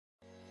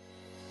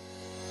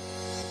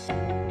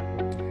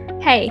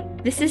Hey,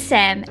 this is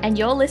Sam, and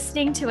you're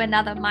listening to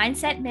another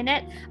Mindset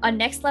Minute on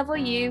Next Level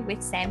You with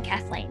Sam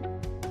Kathleen.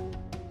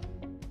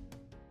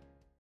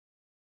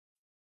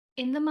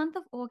 In the month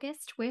of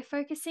August, we're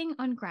focusing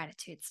on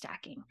gratitude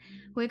stacking.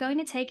 We're going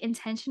to take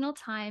intentional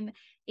time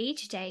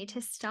each day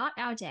to start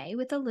our day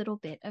with a little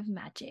bit of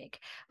magic.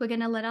 We're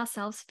going to let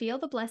ourselves feel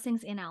the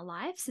blessings in our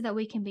life so that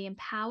we can be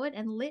empowered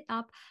and lit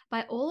up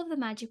by all of the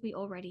magic we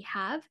already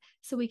have,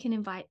 so we can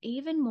invite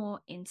even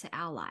more into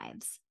our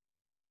lives.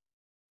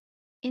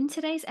 In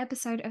today's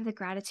episode of the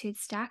Gratitude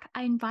Stack,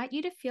 I invite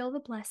you to feel the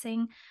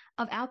blessing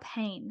of our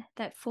pain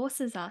that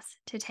forces us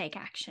to take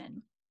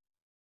action.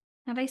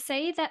 Now, they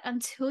say that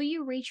until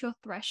you reach your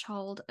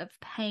threshold of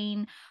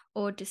pain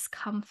or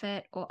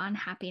discomfort or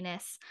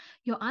unhappiness,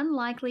 you're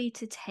unlikely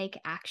to take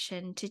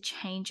action to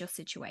change your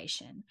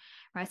situation,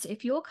 right? So,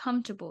 if you're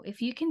comfortable,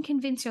 if you can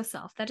convince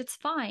yourself that it's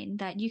fine,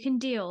 that you can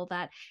deal,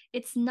 that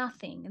it's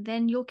nothing,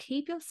 then you'll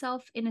keep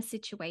yourself in a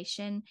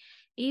situation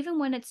even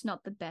when it's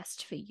not the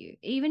best for you,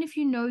 even if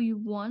you know you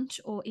want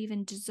or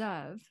even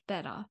deserve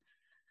better.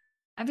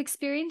 I've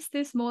experienced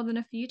this more than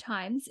a few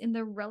times in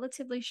the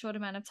relatively short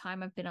amount of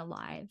time I've been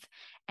alive,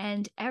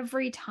 and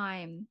every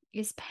time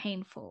is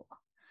painful,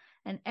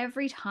 and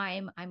every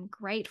time I'm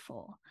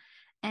grateful.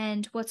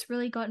 And what's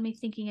really gotten me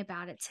thinking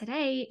about it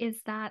today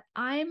is that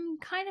I'm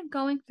kind of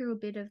going through a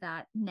bit of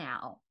that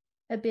now,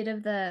 a bit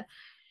of the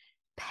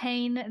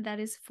pain that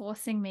is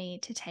forcing me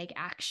to take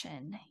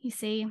action. You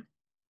see,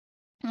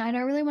 I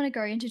don't really want to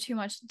go into too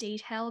much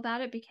detail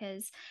about it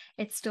because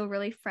it's still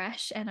really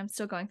fresh and I'm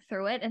still going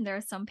through it. And there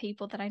are some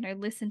people that I know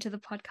listen to the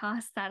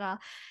podcast that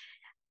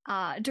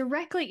are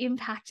directly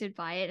impacted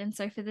by it. And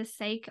so, for the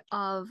sake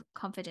of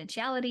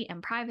confidentiality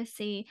and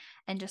privacy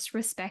and just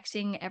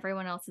respecting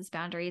everyone else's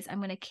boundaries, I'm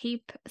going to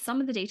keep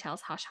some of the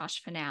details hush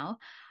hush for now.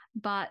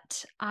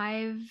 But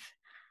I've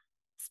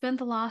spent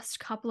the last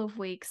couple of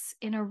weeks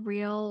in a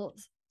real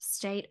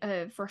state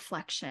of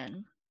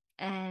reflection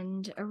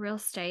and a real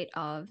state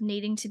of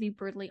needing to be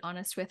brutally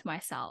honest with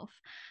myself,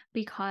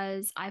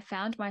 because I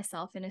found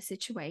myself in a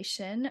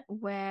situation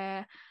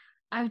where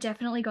I've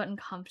definitely gotten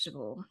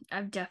comfortable.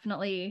 I've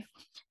definitely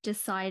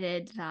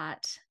decided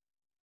that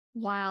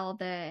while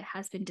there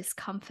has been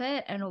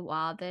discomfort and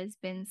while there's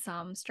been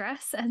some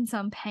stress and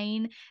some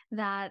pain,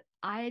 that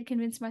I had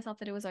convinced myself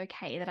that it was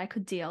okay, that I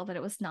could deal, that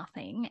it was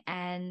nothing.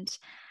 And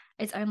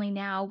it's only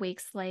now,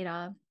 weeks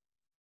later,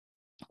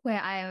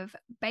 where I've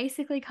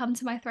basically come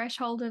to my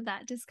threshold of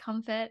that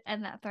discomfort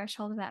and that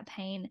threshold of that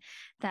pain,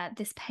 that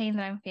this pain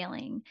that I'm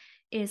feeling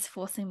is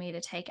forcing me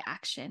to take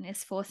action,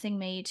 is forcing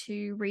me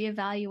to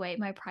reevaluate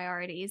my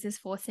priorities, is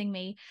forcing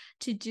me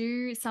to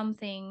do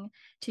something,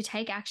 to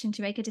take action,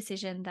 to make a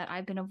decision that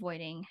I've been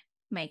avoiding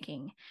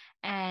making.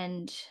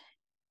 And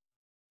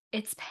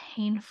it's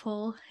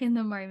painful in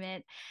the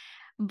moment.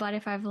 But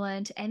if I've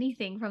learned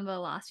anything from the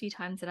last few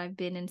times that I've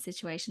been in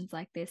situations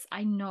like this,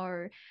 I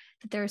know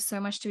that there is so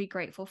much to be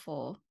grateful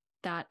for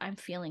that I'm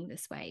feeling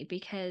this way,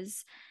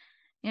 because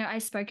I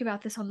spoke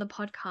about this on the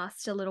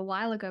podcast a little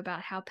while ago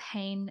about how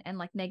pain and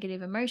like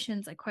negative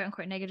emotions, like quote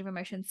unquote negative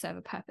emotions, serve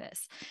a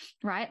purpose,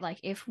 right? Like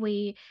if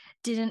we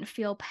didn't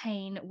feel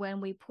pain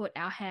when we put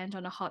our hand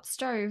on a hot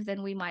stove,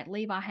 then we might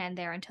leave our hand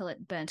there until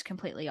it burnt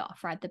completely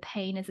off, right? The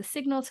pain is a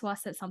signal to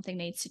us that something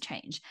needs to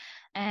change.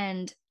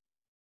 And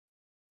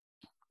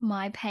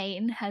my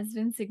pain has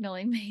been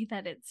signaling me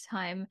that it's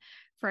time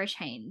for a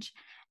change.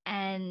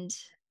 And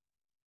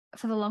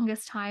for the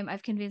longest time,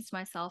 I've convinced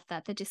myself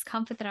that the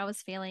discomfort that I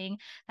was feeling,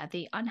 that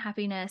the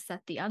unhappiness,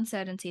 that the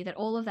uncertainty, that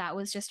all of that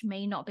was just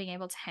me not being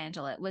able to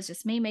handle it, was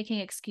just me making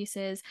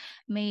excuses,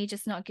 me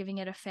just not giving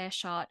it a fair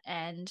shot.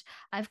 And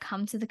I've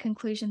come to the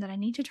conclusion that I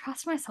need to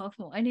trust myself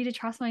more. I need to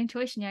trust my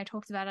intuition. I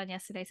talked about on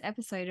yesterday's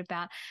episode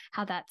about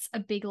how that's a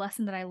big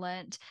lesson that I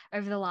learned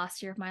over the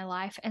last year of my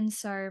life. And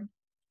so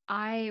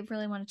I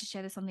really wanted to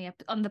share this on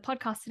the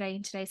podcast today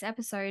in today's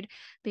episode,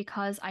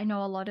 because I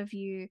know a lot of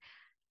you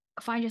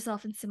find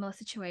yourself in similar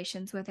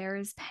situations where there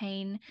is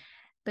pain,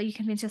 but you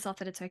convince yourself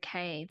that it's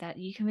okay, that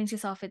you convince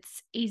yourself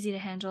it's easy to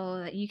handle,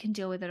 that you can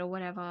deal with it or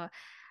whatever.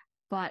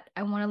 But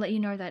I want to let you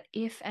know that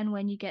if and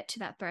when you get to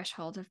that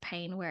threshold of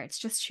pain where it's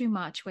just too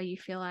much, where you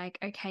feel like,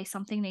 okay,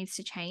 something needs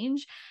to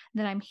change,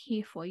 that I'm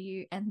here for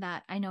you and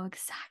that I know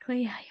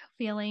exactly how you're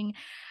feeling,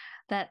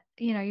 that,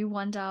 you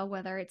wonder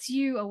whether it's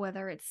you or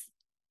whether it's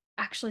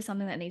actually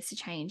something that needs to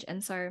change.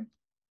 And so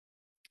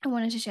I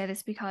wanted to share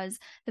this because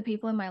the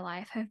people in my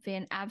life have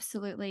been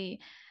absolutely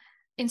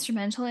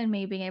instrumental in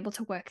me being able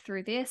to work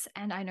through this.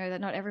 And I know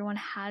that not everyone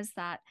has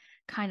that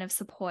kind of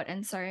support.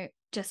 And so,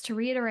 just to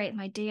reiterate,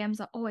 my DMs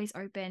are always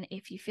open.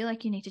 If you feel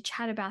like you need to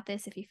chat about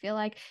this, if you feel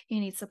like you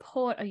need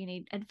support or you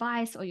need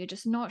advice or you're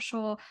just not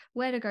sure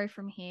where to go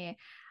from here,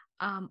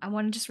 I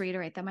want to just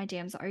reiterate that my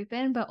DMs are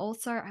open, but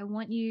also I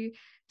want you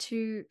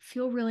to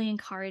feel really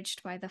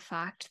encouraged by the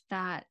fact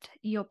that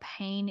your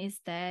pain is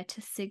there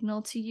to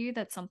signal to you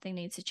that something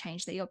needs to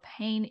change, that your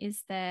pain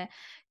is there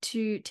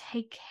to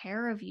take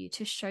care of you,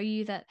 to show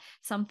you that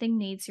something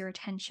needs your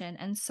attention.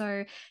 And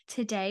so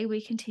today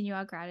we continue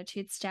our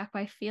gratitude stack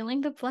by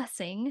feeling the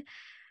blessing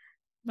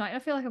might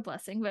not feel like a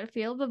blessing, but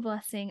feel the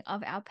blessing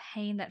of our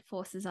pain that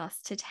forces us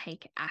to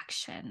take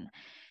action.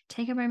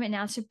 Take a moment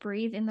now to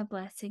breathe in the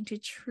blessing, to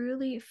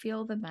truly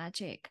feel the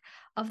magic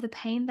of the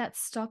pain that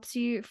stops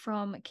you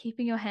from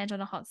keeping your hand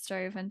on a hot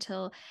stove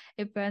until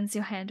it burns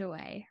your hand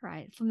away,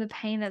 right? From the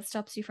pain that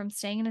stops you from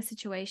staying in a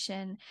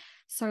situation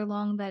so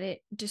long that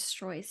it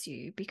destroys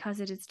you, because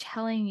it is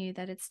telling you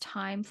that it's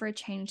time for a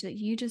change, that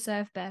you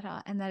deserve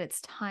better, and that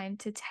it's time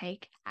to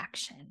take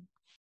action.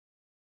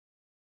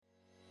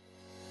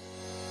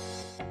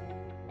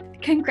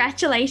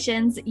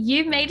 Congratulations,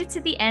 you've made it to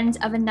the end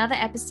of another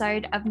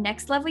episode of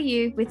Next Level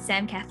You with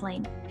Sam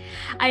Kathleen.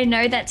 I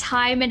know that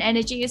time and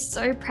energy is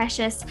so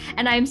precious,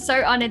 and I am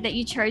so honored that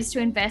you chose to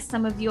invest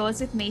some of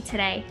yours with me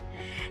today.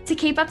 To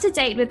keep up to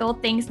date with all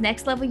things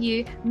Next Level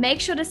You,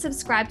 make sure to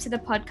subscribe to the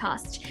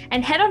podcast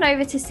and head on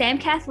over to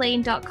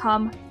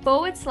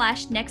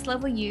samkathleen.com/Next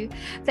Level You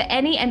for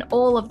any and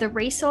all of the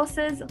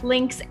resources,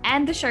 links,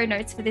 and the show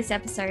notes for this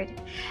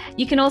episode.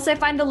 You can also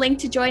find the link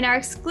to join our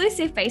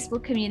exclusive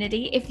Facebook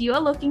community if you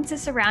are looking to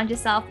surround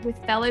yourself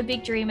with fellow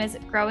big dreamers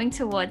growing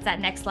towards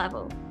that next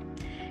level.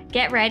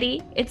 Get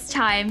ready, it's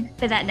time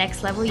for that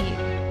next level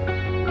you.